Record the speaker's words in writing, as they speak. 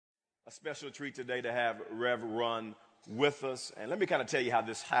A special treat today to have Rev Run with us. And let me kind of tell you how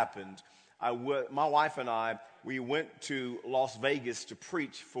this happened. My wife and I, we went to Las Vegas to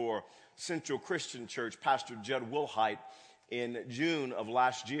preach for Central Christian Church, Pastor Judd Wilhite, in June of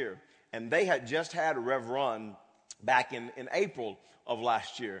last year. And they had just had Rev Run back in April of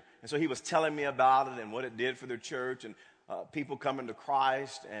last year. And so he was telling me about it and what it did for their church and people coming to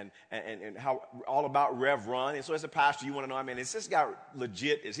Christ and how all about Rev Run. And so as a pastor, you want to know, I mean, is this guy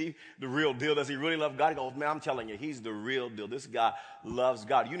legit? Is he the real deal? Does he really love God? He goes, man, I'm telling you, he's the real deal. This guy loves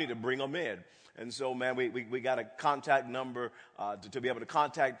God. You need to bring him in. And so, man, we got a contact number to be able to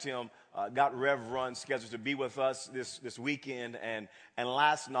contact him. Got Rev Run scheduled to be with us this weekend. And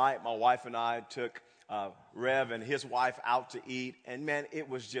last night, my wife and I took Rev and his wife out to eat. And, man, it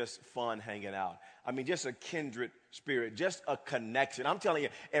was just fun hanging out. I mean, just a kindred spirit, just a connection. I'm telling you,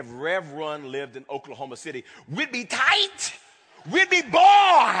 if Rev Run lived in Oklahoma City, we'd be tight. We'd be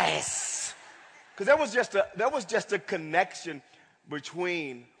boys. Because there was just a connection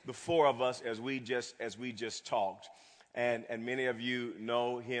between the four of us as we just talked. And many of you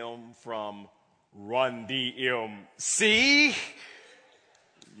know him from Run DMC.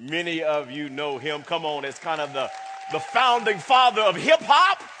 Many of you know him, come on, as kind of the founding father of hip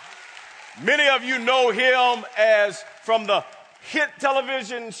hop. Many of you know him as from the hit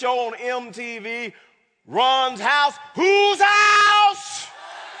television show on MTV, Ron's House. Whose house?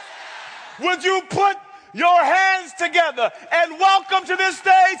 Would you put your hands together and welcome to this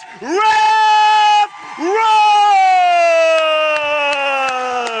stage, Rev Run!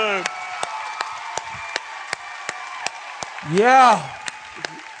 Yeah.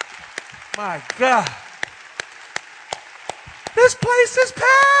 My God. This place is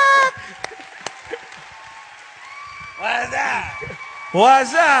packed. What's up?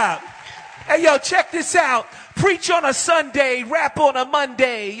 What's up? Hey, yo, check this out. Preach on a Sunday, rap on a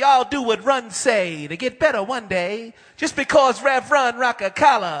Monday. Y'all do what Run say to get better one day. Just because Rev Run rock a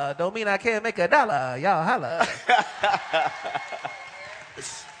collar don't mean I can't make a dollar. Y'all holla.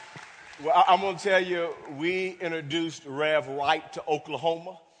 Well, I'm going to tell you, we introduced Rev right to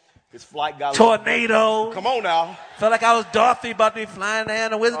Oklahoma. His flight got tornado. Come on now. Felt like I was Dorothy about to be flying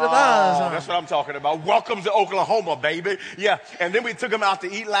down the Wizard of Oz. Huh? That's what I'm talking about. Welcome to Oklahoma, baby. Yeah, and then we took him out to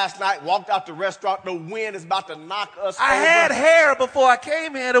eat last night, walked out the restaurant. The wind is about to knock us over. I had hair before I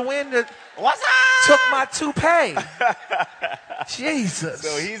came here. The wind What's up? Took my toupee. Jesus.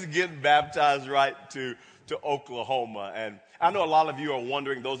 So he's getting baptized right to Oklahoma. And I know a lot of you are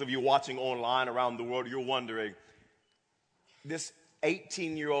wondering, those of you watching online around the world, you're wondering, this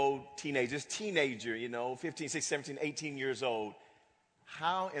 18-year-old teenager, you know, 15, 16, 17, 18 years old.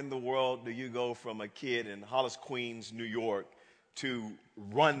 How in the world do you go from a kid in Hollis, Queens, New York to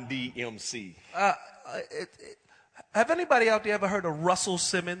Run DMC? Have anybody out there ever heard of Russell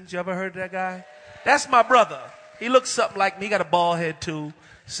Simmons? You ever heard of that guy? That's my brother. He looks something like me. He got a bald head too.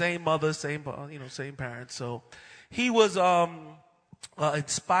 Same mother, same parents. So he was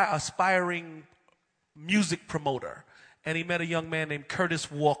aspiring music promoter. And he met a young man named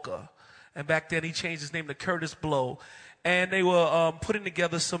Curtis Walker. And back then he changed his name to Curtis Blow. And they were putting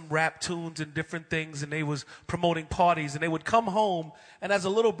together some rap tunes and different things. And they was promoting parties. And they would come home. And as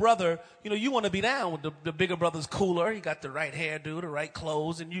a little brother, you know, you want to be down with the bigger brother's cooler. He got the right hairdo, the right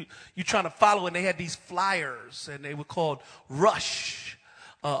clothes. And you trying to follow. And they had these flyers. And they were called Rush,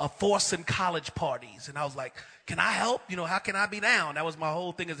 forcing college parties. And I was like, can I help? You know, how can I be down? That was my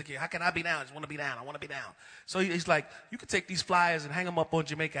whole thing as a kid. How can I be down? I just want to be down. I want to be down. So he's like, you can take these flyers and hang them up on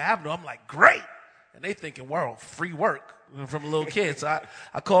Jamaica Avenue. I'm like, great. And they thinking, well, free work from a little kid. So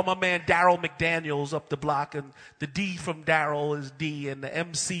I called my man Daryl McDaniels up the block, and the D from Daryl is D, and the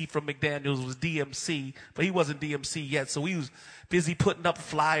MC from McDaniels was DMC, but he wasn't DMC yet. So we was busy putting up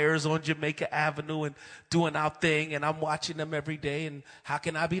flyers on Jamaica Avenue and doing our thing, and I'm watching them every day, and how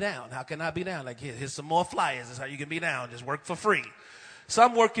can I be down? How can I be down? Like, here's some more flyers. That's how you can be down. Just work for free. So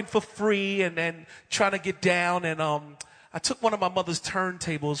I'm working for free and then trying to get down, and I took one of my mother's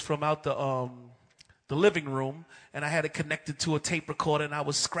turntables from out the living room, and I had it connected to a tape recorder, and I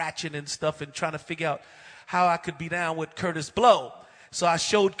was scratching and stuff and trying to figure out how I could be down with Curtis Blow. So I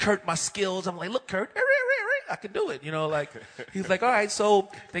showed Kurt my skills. I'm like, look, Kurt, I can do it. You know, like, he's like, all right. So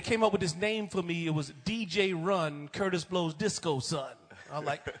they came up with this name for me. It was DJ Run, Curtis Blow's Disco Son. I was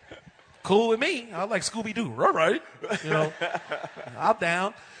like, cool with me. I was like, Scooby-Doo, all right. You know, I'm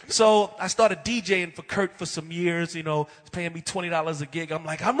down. So I started DJing for Kurt for some years, you know, he's paying me $20 a gig. I'm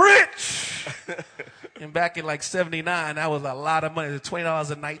like, I'm rich. And back in like 79, that was a lot of money.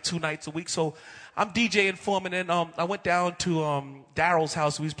 $20 a night, 2 nights a week. So I'm DJing for him, and then I went down to Daryl's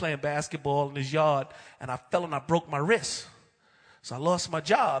house. We was playing basketball in his yard, and I fell and I broke my wrist. So I lost my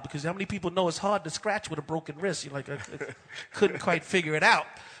job because how many people know it's hard to scratch with a broken wrist? You're like, I couldn't quite figure it out.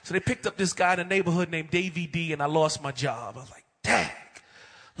 So they picked up this guy in the neighborhood named Davey D, and I lost my job. I was like, dang,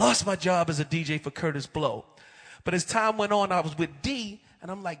 lost my job as a DJ for Curtis Blow. But as time went on, I was with D, and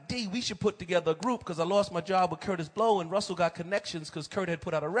I'm like, D, we should put together a group because I lost my job with Curtis Blow, and Russell got connections because Kurt had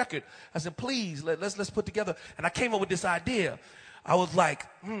put out a record. I said, please, let's put together. And I came up with this idea. I was like,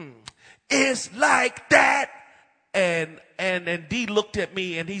 it's like that. And D looked at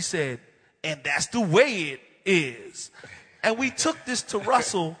me and he said, and that's the way it is. And we took this to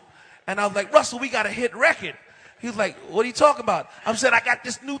Russell, and I was like, Russell, we got a hit record. He was like, what are you talking about? I said, I got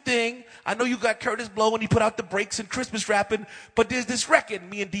this new thing. I know you got Curtis Blow and he put out the breaks and Christmas rapping, but there's this record. And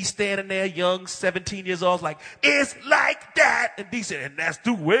me and D standing there, young, 17 years old, like, it's like that. And D said, and that's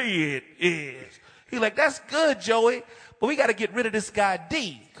the way it is. He's like, that's good, Joey. But we got to get rid of this guy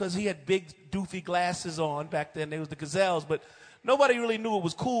D, because he had big doofy glasses on back then. They was the Gazelles, but nobody really knew it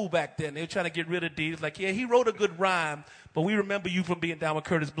was cool back then. They were trying to get rid of D. It's like, yeah, he wrote a good rhyme, but we remember you from being down with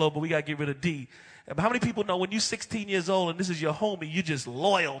Curtis Blow, but we got to get rid of D. But how many people know when you're 16 years old and this is your homie, you're just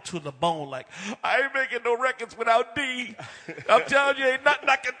loyal to the bone? Like, I ain't making no records without D. I'm telling you, ain't nothing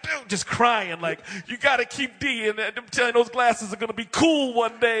I can do. Just crying like, you got to keep D. And I'm telling you, those glasses are going to be cool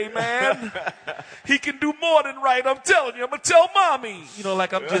one day, man. He can do more than right. I'm telling you. I'm going to tell mommy. You know,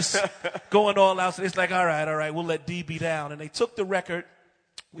 like I'm just going all out. So it's like, all right, we'll let D be down. And they took the record.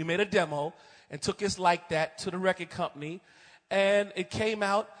 We made a demo and took It's Like That to the record company. And it came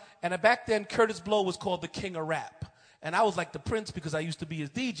out. And back then, Curtis Blow was called the king of rap. And I was like the prince because I used to be his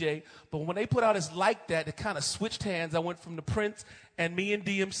DJ. But when they put out It's Like That, it kind of switched hands. I went from the prince, and me and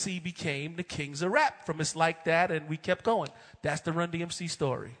DMC became the kings of rap from It's Like That, and we kept going. That's the Run DMC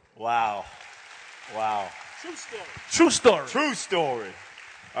story. Wow. True story. True story. True story.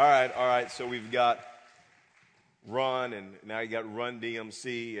 All right. So we've got Run, and now you got Run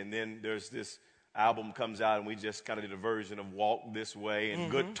DMC, and then there's this album comes out, and we just kind of did a version of Walk This Way and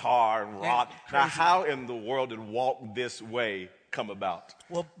guitar and rock. Now, how in the world did Walk This Way come about?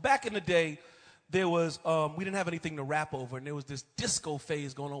 Well, back in the day, there was, we didn't have anything to rap over, and there was this disco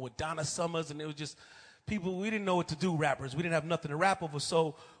phase going on with Donna Summers, and it was just people, we didn't know what to do, rappers. We didn't have nothing to rap over,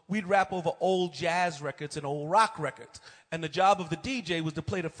 so we'd rap over old jazz records and old rock records. And the job of the DJ was to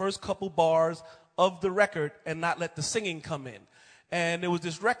play the first couple bars of the record and not let the singing come in. And there was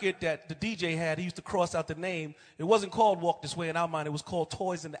this record that the DJ had. He used to cross out the name. It wasn't called Walk This Way in our mind. It was called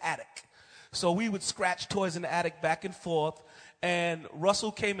Toys in the Attic. So we would scratch Toys in the Attic back and forth. And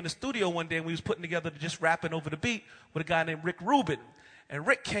Russell came in the studio one day, and we was putting together just rapping over the beat with a guy named Rick Rubin. And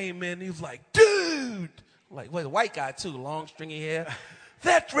Rick came in, and he was like, dude. I'm like, well, a white guy too, long stringy hair.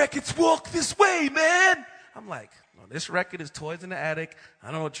 That record's Walk This Way, man. I'm like, no, this record is Toys in the Attic. I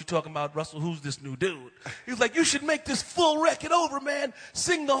don't know what you're talking about, Russell. Who's this new dude? He was like, you should make this full record over, man.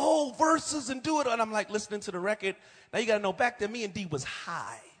 Sing the whole verses and do it. And I'm like listening to the record. Now you got to know, back then me and D was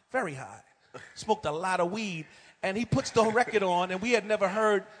high, very high. Smoked a lot of weed. And he puts the record on, and we had never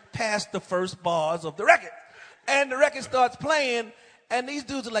heard past the first bars of the record. And the record starts playing, and these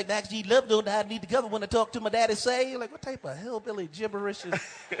dudes are like, actually, love don't I need to cover when I talk to my daddy say. You're like, what type of hillbilly gibberish is,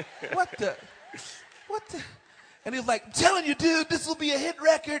 what the? And he was like, I'm telling you, dude, this will be a hit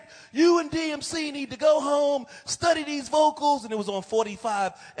record. You and DMC need to go home, study these vocals, and it was on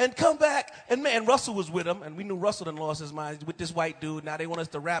 45, and come back. And man, Russell was with him, and we knew Russell done lost his mind with this white dude. Now they want us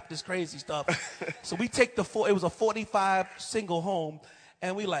to rap this crazy stuff. So we take it was a 45 single home,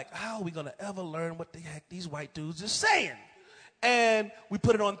 and we like, how are we going to ever learn what the heck these white dudes are saying? And we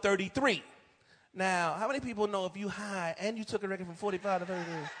put it on 33. Now, how many people know if you high and you took a record from 45 to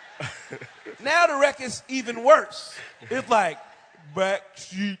 33? Now the record's even worse. It's like,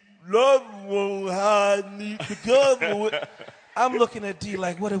 backseat love won't hide me to cover it. I'm looking at D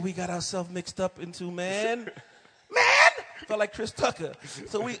like, what have we got ourselves mixed up into, man? Felt like Chris Tucker.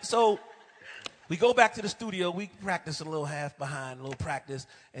 So we go back to the studio. We practice a little half behind, a little practice.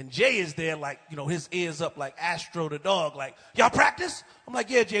 And Jay is there like, his ears up like Astro the dog. Like, y'all practice? I'm like,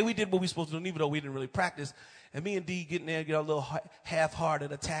 yeah, Jay, we did what we supposed to do, even though we didn't really practice. And me and D get in there and get a little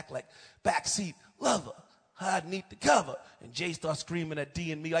half-hearted attack like, backseat lover, hide neath the cover. And Jay starts screaming at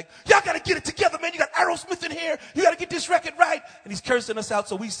D and me like, y'all got to get it together, man. You got Aerosmith in here. You got to get this record right. And he's cursing us out.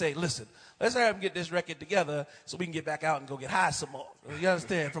 So we say, listen, let's have him get this record together so we can get back out and go get high some more. You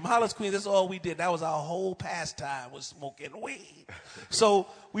understand? From Hollis, Queens, that's all we did. That was our whole pastime, was smoking weed. So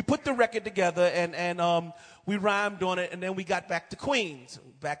we put the record together and we rhymed on it, and then we got back to Queens,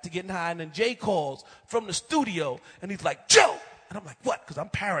 back to getting high. And then Jay calls from the studio, and he's like, Joe. And I'm like, what? Because I'm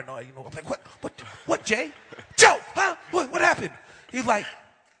paranoid, I'm like, what, Jay? Joe, huh? What happened? He's like,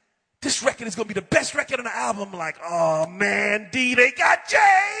 this record is going to be the best record on the album. I'm like, oh, man, D, they got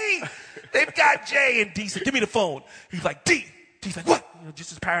Jay. They've got Jay. And D said, give me the phone. He's like, D. D's like, what? You know,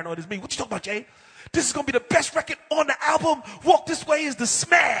 just as paranoid as me. What you talking about, Jay? This is going to be the best record on the album. Walk This Way is the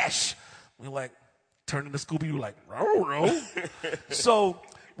smash. We're like, turning to Scooby, we're like, I don't know. So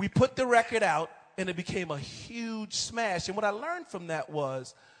we put the record out, and it became a huge smash. And what I learned from that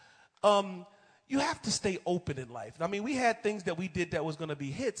was, you have to stay open in life. I mean, we had things that we did that was going to be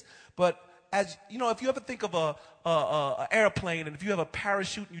hits, but as you know, if you ever think of a airplane, and if you have a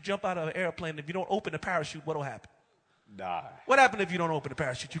parachute and you jump out of an airplane, and if you don't open the parachute, what will happen? Die. What happens if you don't open the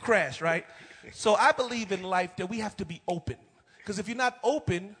parachute? You crash, right? So I believe in life that we have to be open, because if you're not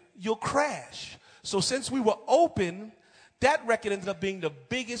open, you'll crash. So since we were open, that record ended up being the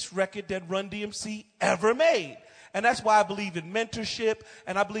biggest record that Run DMC ever made. And that's why I believe in mentorship,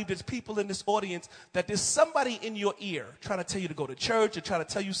 and I believe there's people in this audience that there's somebody in your ear trying to tell you to go to church or trying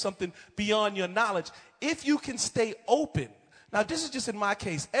to tell you something beyond your knowledge. If you can stay open. Now, this is just in my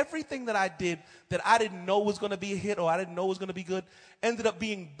case. Everything that I did that I didn't know was going to be a hit or I didn't know was going to be good ended up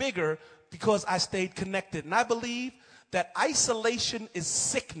being bigger because I stayed connected. And I believe that isolation is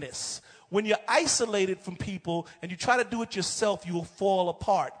sickness. When you're isolated from people and you try to do it yourself, you will fall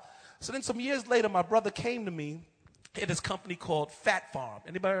apart. So then some years later, my brother came to me. He had this company called Fat Farm.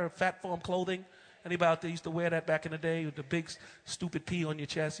 Anybody heard of Fat Farm clothing? Anybody out there used to wear that back in the day with the big stupid P on your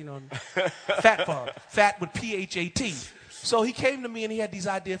chest, you know? Fat Farm. Fat with P-H-A-T. So he came to me and he had these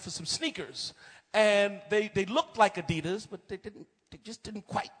ideas for some sneakers. And they looked like Adidas, but they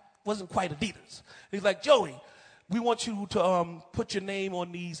wasn't quite Adidas. He's like, Joey, we want you to put your name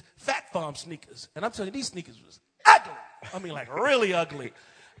on these Fat Farm sneakers. And I'm telling you, these sneakers was ugly. I mean, like really ugly.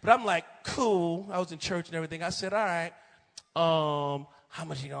 But I'm like, cool. I was in church and everything. I said, all right, how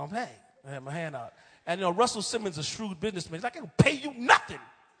much you gonna pay? I had my hand out. And you know, Russell Simmons, a shrewd businessman, he's like, I can pay you nothing.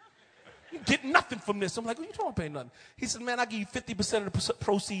 You get nothing from this. I'm like, well, you don't pay nothing. He said, man, I'll give you 50% of the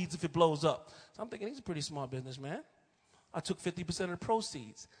proceeds if it blows up. So I'm thinking, he's a pretty smart businessman. I took 50% of the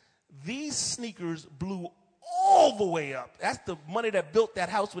proceeds. These sneakers blew all the way up. That's the money that built that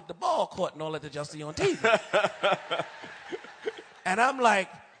house with the ball court and all that y'all see on TV. And I'm like,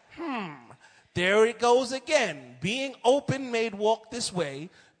 there it goes again. Being open made Walk This Way.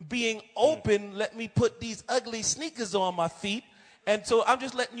 Being open let me put these ugly sneakers on my feet. And so I'm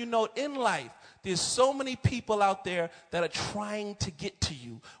just letting you know, in life, there's so many people out there that are trying to get to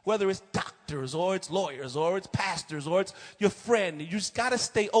you, whether it's doctors or it's lawyers or it's pastors or it's your friend. You just got to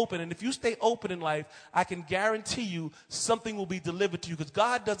stay open. And if you stay open in life, I can guarantee you something will be delivered to you, because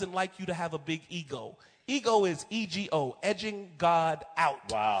God doesn't like you to have a big ego. Ego is E-G-O, edging God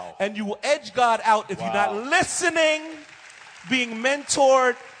out. Wow. And you will edge God out if you're not listening, being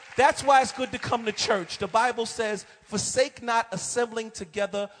mentored. That's why it's good to come to church. The Bible says, forsake not assembling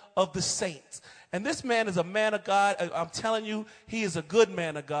together of the saints. And this man is a man of God. I'm telling you, he is a good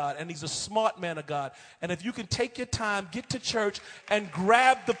man of God, and he's a smart man of God. And if you can take your time, get to church, and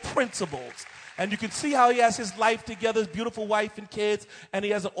grab the principles, and you can see how he has his life together, his beautiful wife and kids, and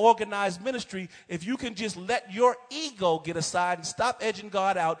he has an organized ministry. If you can just let your ego get aside and stop edging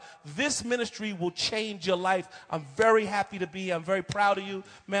God out, this ministry will change your life. I'm very happy to be here. I'm very proud of you,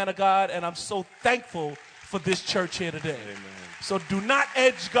 man of God, and I'm so thankful for this church here today. Amen. So do not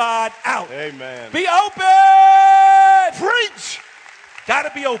edge God out. Amen. Be open. Preach. Got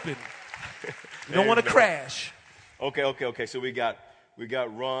to be open. You don't want to crash. Okay. So we got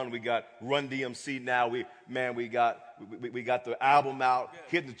Run DMC now. We got the album out,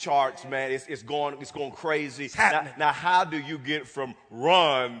 hitting the charts, man. It's going crazy. It's happening. Now, how do you get from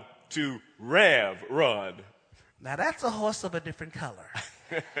Run to Rev Run? Now that's a horse of a different color.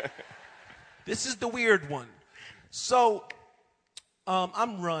 This is the weird one. So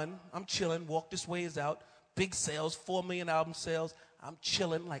I'm Run. I'm chilling. Walk This Way is out. Big sales, 4 million album sales. I'm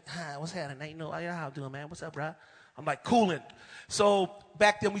chilling, like, hi, what's happening? Ain't no, how you doing, man? What's up, bro? I'm like, cooling. So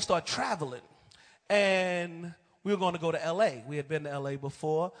back then we started traveling, and we were going to go to L.A. We had been to L.A.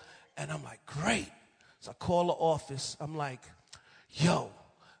 before, and I'm like, great. So I call the office. I'm like, yo,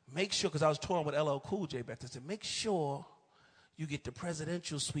 make sure, because I was touring with LL Cool J back then. I said, make sure you get the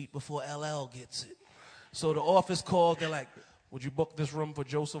presidential suite before LL gets it. So the office called. They're like, would you book this room for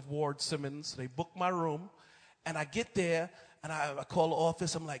Joseph Ward Simmons? They booked my room, and I get there, and I call the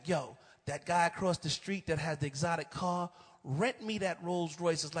office. I'm like, yo, that guy across the street that has the exotic car, rent me that Rolls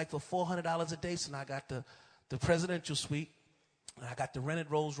Royce. It's like for $400 a day. So now I got the presidential suite, and I got the rented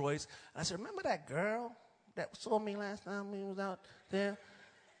Rolls Royce. And I said, remember that girl that saw me last time we was out there?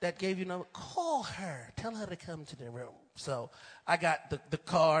 that gave you number, call her. Tell her to come to the room. So I got the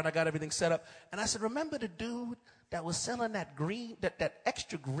car and I got everything set up. And I said, remember the dude that was selling that green, that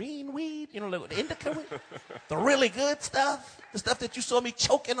extra green weed, you know, like the indica weed? The really good stuff, the stuff that you saw me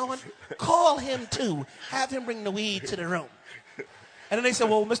choking on? Call him too. Have him bring the weed to the room. And then they said,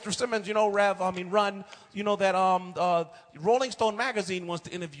 well, Mr. Simmons, you know, Ron, you know that Rolling Stone magazine wants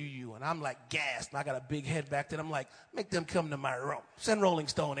to interview you. And I'm like gassed. I got a big head back then. I'm like, make them come to my room. Send Rolling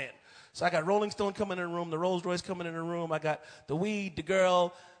Stone in. So I got Rolling Stone coming in the room, the Rolls Royce coming in the room. I got the weed, the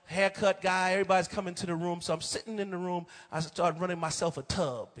girl, haircut guy. Everybody's coming to the room. So I'm sitting in the room. I started running myself a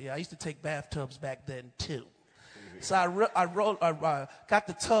tub. Yeah, I used to take bathtubs back then, too. So I got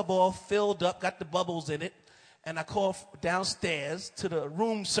the tub all filled up, got the bubbles in it. And I called downstairs to the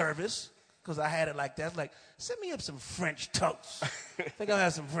room service, because I had it like that. I was like, send me up some French toast. I think I'll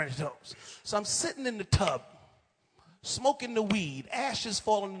have some French toast. So I'm sitting in the tub, smoking the weed, ashes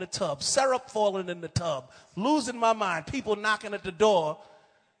falling in the tub, syrup falling in the tub, losing my mind, people knocking at the door.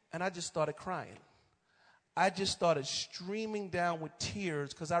 And I just started crying. I just started streaming down with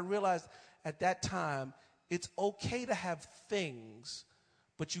tears, because I realized at that time, it's okay to have things,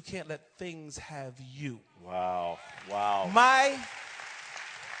 but you can't let things have you. Wow. Wow.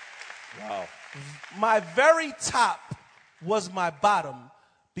 My very top was my bottom,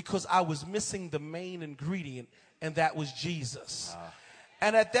 because I was missing the main ingredient, and that was Jesus.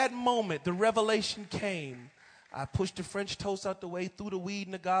 And at that moment, the revelation came. I pushed the French toast out the way, threw the weed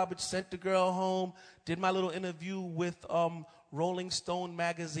in the garbage, sent the girl home, did my little interview with Rolling Stone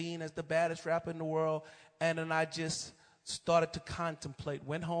magazine as the baddest rapper in the world, and then I just started to contemplate,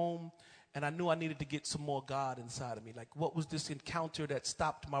 went home, and I knew I needed to get some more God inside of me. Like, what was this encounter that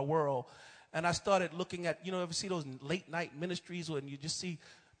stopped my world? And I started looking at, you know, ever see those late night ministries when you just see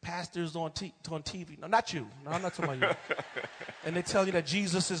pastors on TV? No, not you. No, I'm not talking about you. And they tell you that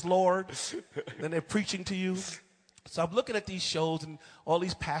Jesus is Lord, and they're preaching to you. So I'm looking at these shows and all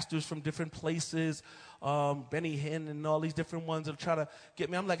these pastors from different places, Benny Hinn and all these different ones that are trying to get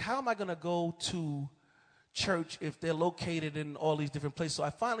me. I'm like, how am I going to go to church if they're located in all these different places? So I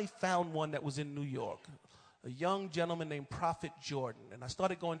finally found one that was in New York, a young gentleman named Prophet Jordan, and I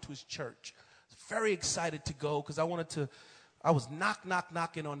started going to his church. I was very excited to go, because I was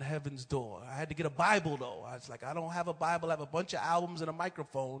knocking on heaven's door. I had to get a Bible, though. I was like, I don't have a Bible. I have a bunch of albums and a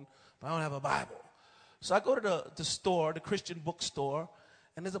microphone, but I don't have a Bible. So I go to the store, the Christian bookstore,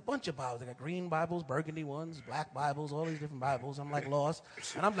 and there's a bunch of Bibles. They got green Bibles, burgundy ones, black Bibles, all these different Bibles. I'm like lost.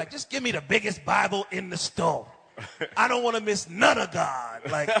 And I'm like, just give me the biggest Bible in the store. I don't want to miss none of God.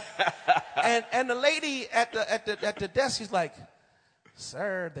 Like, and the lady at the desk, she's like,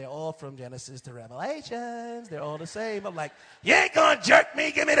 sir, they're all from Genesis to Revelations. They're all the same. I'm like, you ain't gonna jerk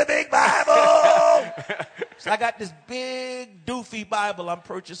me. Give me the big Bible. So I got this big doofy Bible I'm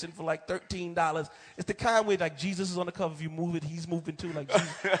purchasing for like $13. It's the kind where like Jesus is on the cover. If you move it, he's moving too. Like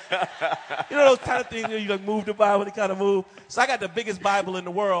Jesus. You know those kind of things where you like move the Bible, they kind of move. So I got the biggest Bible in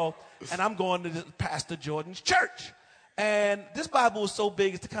the world, and I'm going to Pastor Jordan's church. And this Bible is so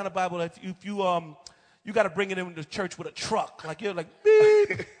big, it's the kind of Bible that if you got to bring it into church with a truck. Like, you're like,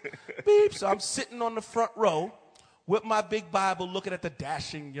 beep, beep. So I'm sitting on the front row with my big Bible, looking at the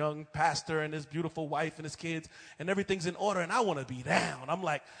dashing young pastor and his beautiful wife and his kids, and everything's in order, and I want to be down. I'm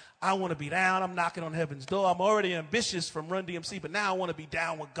like, I want to be down. I'm knocking on heaven's door. I'm already ambitious from Run DMC, but now I want to be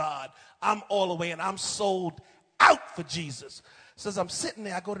down with God. I'm all the way, and I'm sold out for Jesus. So as I'm sitting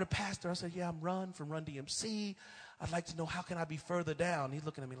there, I go to the pastor. I said, yeah, I'm Run from Run DMC. I'd like to know, how can I be further down? He's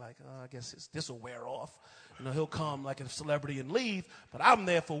looking at me like, I guess this will wear off. You know, he'll come like a celebrity and leave. But I'm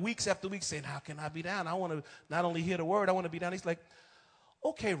there for weeks after weeks saying, how can I be down? I want to not only hear the word, I want to be down. He's like,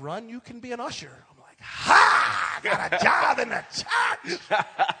 okay, Run, you can be an usher. I'm like, ha! I got a job in the church.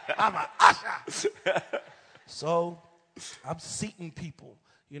 I'm an usher. So I'm seating people.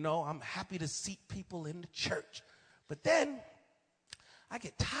 You know, I'm happy to seat people in the church. But then I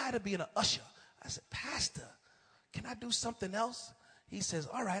get tired of being an usher. I said, Pastor, can I do something else? He says,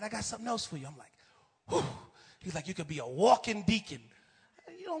 all right, I got something else for you. I'm like, whew. He's like, you could be a walking deacon.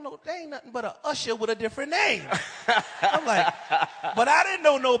 You don't know, they ain't nothing but an usher with a different name. I'm like, but I didn't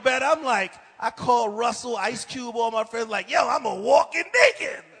know no better. I'm like, I called Russell, Ice Cube, all my friends, like, yo, I'm a walking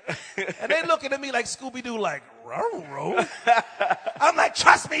deacon. And they looking at me like Scooby-Doo, like, row. I'm like,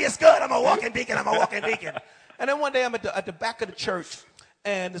 trust me, it's good. I'm a walking deacon. I'm a walking deacon. And then one day I'm at the back of the church,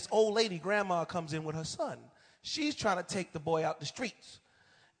 and this old lady, grandma, comes in with her son. She's trying to take the boy out the streets.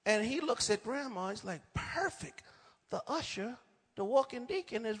 And he looks at grandma. He's like, perfect. The usher, the walking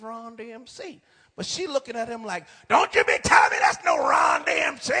deacon is Ron DMC. But she looking at him like, don't you be telling me that's no Ron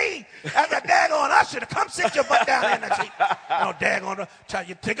DMC. That's a daggone usher to come sit your butt down in the seat. No daggone,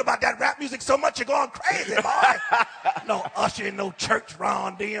 you think about that rap music so much you're going crazy, boy. No usher in no church,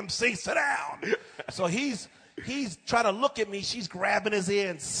 Ron DMC, sit down. So he's trying to look at me. She's grabbing his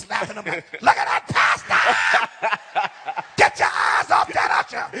ear and slapping him. Look at that pastor! Get your eyes off that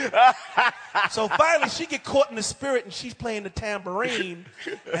usher! So finally she get caught in the spirit and she's playing the tambourine.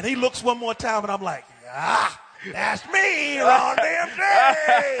 And he looks one more time and I'm like, that's me, Ron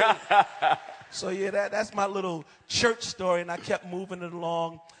DMC! So yeah, that's my little church story. And I kept moving it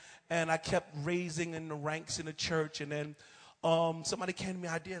along. And I kept raising in the ranks in the church. And then somebody came to me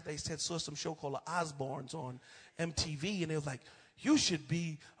idea. They saw some show called The Osbournes on MTV, and they was like, you should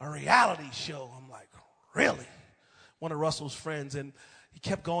be a reality show. I'm like, really? One of Russell's friends, and he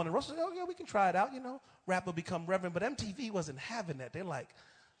kept going, and Russell said, oh, yeah, we can try it out, rapper become reverend, but MTV wasn't having that. They're like,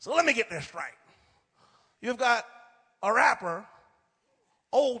 so let me get this right. You've got a rapper,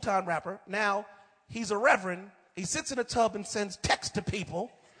 old-time rapper, now he's a reverend, he sits in a tub and sends texts to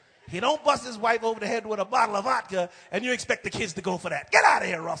people. He don't bust his wife over the head with a bottle of vodka, and you expect the kids to go for that. Get out of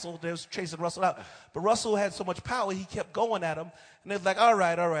here, Russell. They was chasing Russell out. But Russell had so much power, he kept going at him. And they was like, all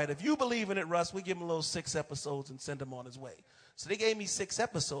right. If you believe in it, Russ, we give him a little 6 episodes and send him on his way. So they gave me 6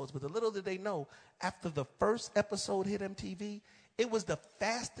 episodes. But little did they know, after the first episode hit MTV, it was the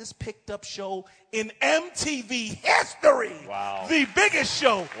fastest picked up show in MTV history. Wow. The biggest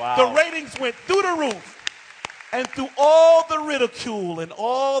show. Wow. The ratings went through the roof. And through all the ridicule and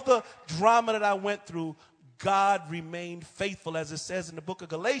all the drama that I went through, God remained faithful. As it says in the book of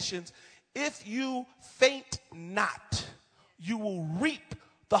Galatians, if you faint not, you will reap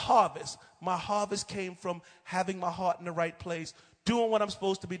the harvest. My harvest came from having my heart in the right place, doing what I'm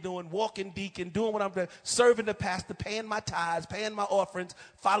supposed to be doing, walking deacon, doing what I'm doing, serving the pastor, paying my tithes, paying my offerings,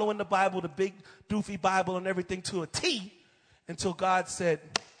 following the Bible, the big doofy Bible and everything to a T, until God said,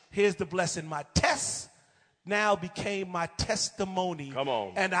 here's the blessing. My tests now became my testimony. Come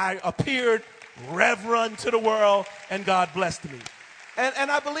on. And I appeared reverend to the world, and God blessed me.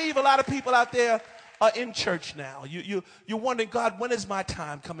 And I believe a lot of people out there are in church now. You're wondering, God, when is my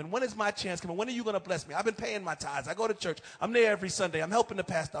time coming? When is my chance coming? When are you going to bless me? I've been paying my tithes. I go to church. I'm there every Sunday. I'm helping the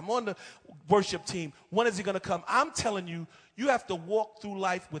pastor. I'm on the worship team. When is he going to come? I'm telling you, you have to walk through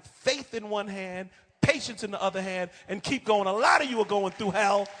life with faith in one hand, patience in the other hand, and keep going. A lot of you are going through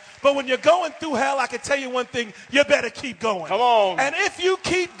hell, but when you're going through hell, I can tell you one thing, you better keep going. Come on. And if you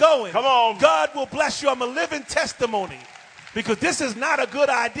keep going, come on, God will bless you. I'm a living testimony, because this is not a good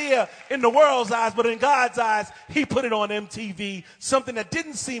idea in the world's eyes, but in God's eyes, he put it on MTV, something that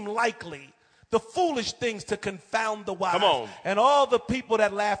didn't seem likely. The foolish things to confound the wise. Come on. And all the people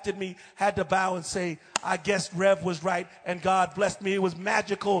that laughed at me had to bow and say, I guess Rev was right and God blessed me. It was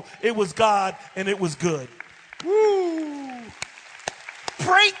magical. It was God and it was good. Woo!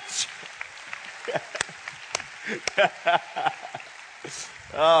 Preach!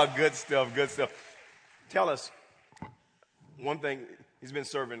 Oh, good stuff, good stuff. Tell us one thing. He's been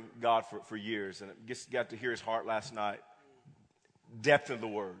serving God for years, and got to hear his heart last night. Depth of the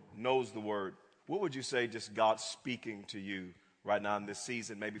word, knows the word. What would you say just God speaking to you right now in this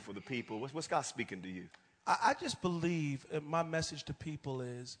season, maybe for the people? What's God speaking to you? I just believe, my message to people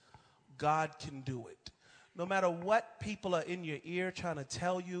is God can do it. No matter what people are in your ear trying to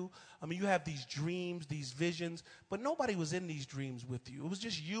tell you. I mean, you have these dreams, these visions, but nobody was in these dreams with you. It was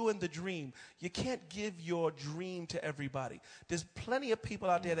just you and the dream. You can't give your dream to everybody. There's plenty of people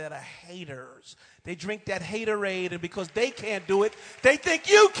out there that are haters. They drink that haterade, and because they can't do it, they think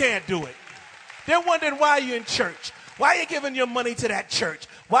you can't do it. They're wondering why you're in church. Why are you giving your money to that church?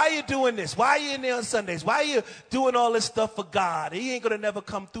 Why are you doing this? Why are you in there on Sundays? Why are you doing all this stuff for God? He ain't going to never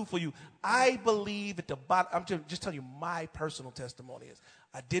come through for you. I believe at the bottom, I'm just telling you my personal testimony is,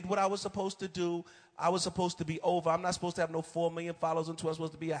 I did what I was supposed to do. I was supposed to be over. I'm not supposed to have no 4 million followers on Twitter. I'm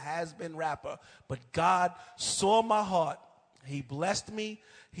supposed to be a has-been rapper. But God saw my heart. He blessed me.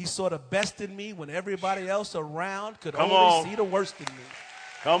 He saw the best in me when everybody else around could only see the worst in me.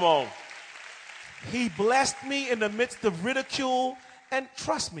 Come on. He blessed me in the midst of ridicule. And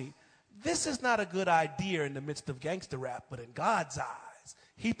trust me, this is not a good idea in the midst of gangster rap, but in God's eyes,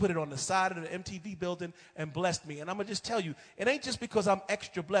 he put it on the side of the MTV building and blessed me. And I'm going to just tell you, it ain't just because I'm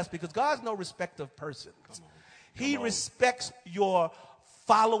extra blessed, because God's no respect of persons. He respects your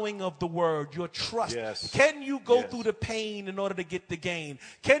following of the word, your trust. Yes. Can you go through the pain in order to get the gain?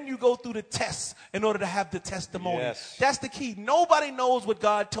 Can you go through the tests in order to have the testimony? Yes. That's the key. Nobody knows what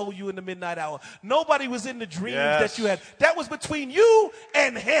God told you in the midnight hour. Nobody was in the dreams that you had. That was between you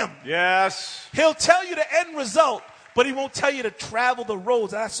and him. Yes. He'll tell you the end result, But he won't tell you to travel the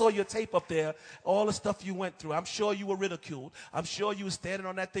roads. I saw your tape up there, all the stuff you went through. I'm sure you were ridiculed. I'm sure you were standing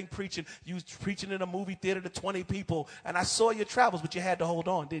on that thing preaching. You was preaching in a movie theater to 20 people. And I saw your travels, but you had to hold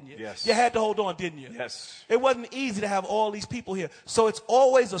on, didn't you? Yes. You had to hold on, didn't you? Yes. It wasn't easy to have all these people here. So it's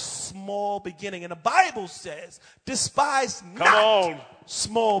always a small beginning. And the Bible says, despise not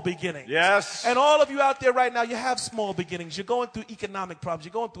small beginnings. Yes. And all of you out there right now, you have small beginnings. You're going through economic problems.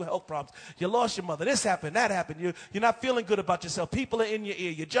 You're going through health problems. You lost your mother. This happened, that happened. You're not feeling good about yourself. People are in your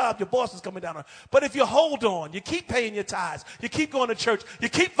ear. Your job, your boss is coming down on. But if you hold on, you keep paying your tithes, you keep going to church, you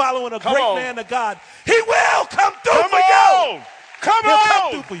keep following a great man of God, he will come through for you. Come He'll on.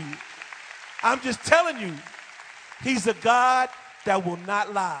 come through for you. I'm just telling you, he's a God that will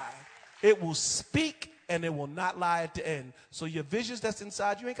not lie. It will speak and it will not lie at the end. So your visions that's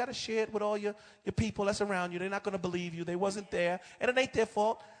inside, you ain't got to share it with all your people that's around you. They're not going to believe you. They wasn't there. And it ain't their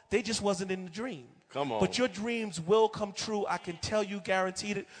fault. They just wasn't in the dream. Come on. But your dreams will come true. I can tell you,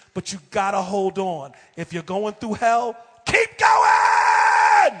 guaranteed it. But you got to hold on. If you're going through hell, keep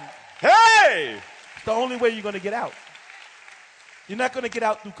going. Hey! It's the only way you're going to get out. You're not going to get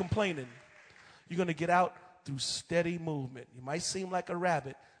out through complaining. You're going to get out through steady movement. You might seem like a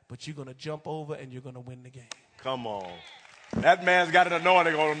rabbit, but you're going to jump over and you're going to win the game. Come on. That man's got an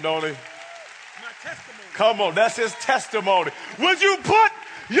anointing on him, don't he? Come on, that's his testimony. Would you put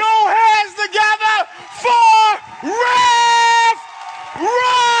your hands together for Rev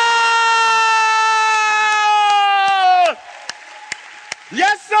Run?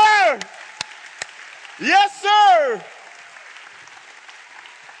 Yes, sir. Yes, sir.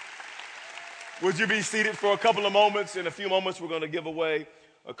 Would you be seated for a couple of moments? In a few moments, we're going to give away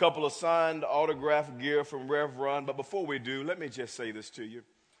a couple of signed autographed gear from Rev Run. But before we do, let me just say this to you.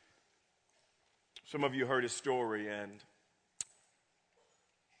 Some of you heard his story, and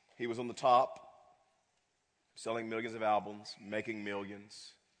he was on the top, selling millions of albums, making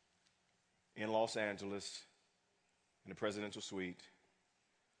millions in Los Angeles, in a presidential suite,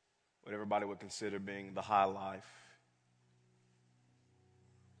 what everybody would consider being the high life.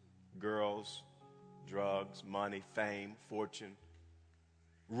 Girls, drugs, money, fame, fortune,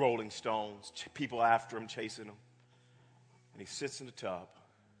 Rolling Stones, people after him, chasing him. And he sits in the tub.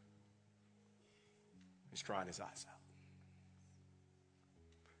 He's crying his eyes out.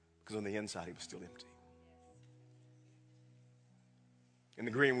 Because on the inside, he was still empty. In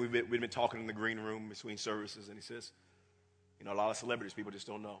the green, we'd been talking in the green room between services, and he says, you know, a lot of celebrities, people just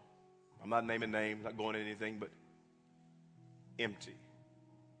don't know. I'm not naming names, not going into anything, but empty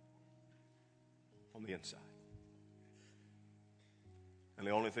on the inside. And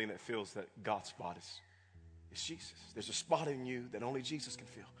the only thing that fills that God spot is Jesus. There's a spot in you that only Jesus can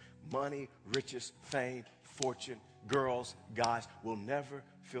fill. Money, riches, fame, fortune, girls, guys will never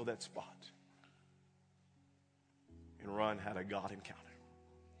fill that spot. And Run had a God encounter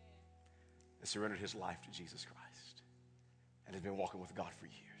and surrendered his life to Jesus Christ and has been walking with God for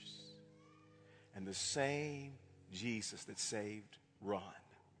years. And the same Jesus that saved Run,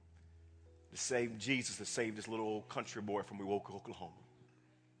 the same Jesus that saved this little old country boy from Wewoka, Oklahoma,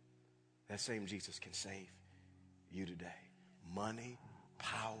 that same Jesus can save you today. Money,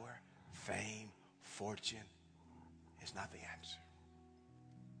 power, fame, fortune is not the answer.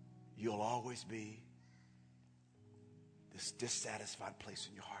 You'll always be this dissatisfied place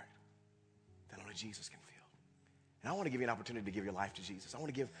in your heart that only Jesus can fill. And I want to give you an opportunity to give your life to Jesus. I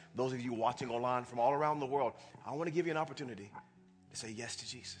want to give those of you watching online from all around the world, I want to give you an opportunity to say yes to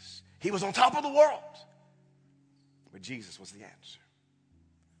Jesus. He was on top of the world, but Jesus was the answer.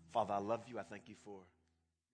 Father, I love you. I thank you for